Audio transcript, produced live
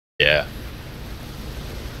Yeah.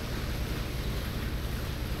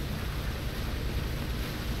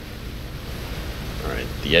 Alright,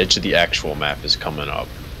 the edge of the actual map is coming up.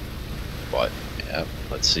 But, yeah,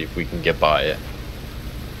 let's see if we can get by it.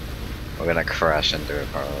 We're gonna crash into it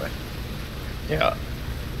probably. Yeah.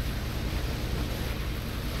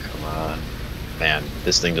 Come on. Man,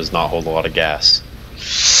 this thing does not hold a lot of gas.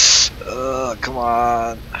 Come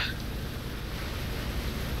on.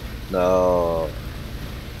 No.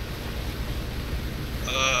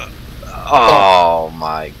 Oh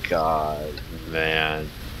my god. Man.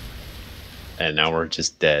 And now we're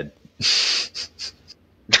just dead.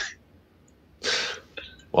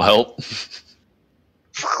 Well.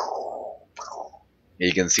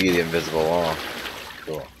 You can see the invisible wall.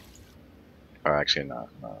 Cool. Or actually not.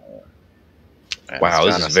 Right, Wow,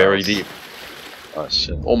 this is very deep. Oh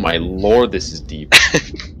shit. Oh my lord, this is deep.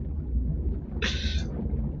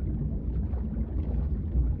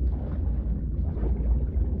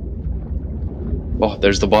 Oh,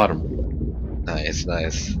 there's the bottom. Nice,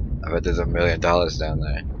 nice. I bet there's $1 million down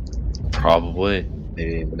there. Probably.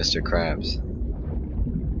 Maybe Mr. Krabs.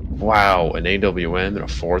 Wow, an AWM and a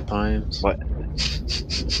 4x? What?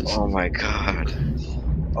 Oh my god.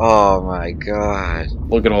 Oh my god.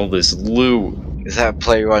 Look at all this loot. Is that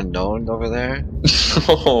player unknown over there?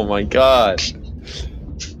 Oh my god.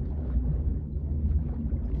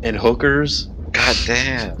 And hookers? God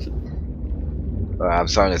damn. Oh, I'm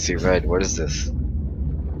starting to see red. What is this?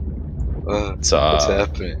 It's what's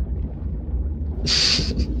happening?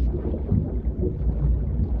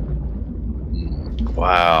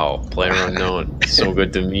 Wow, player unknown. So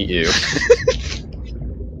good to meet you.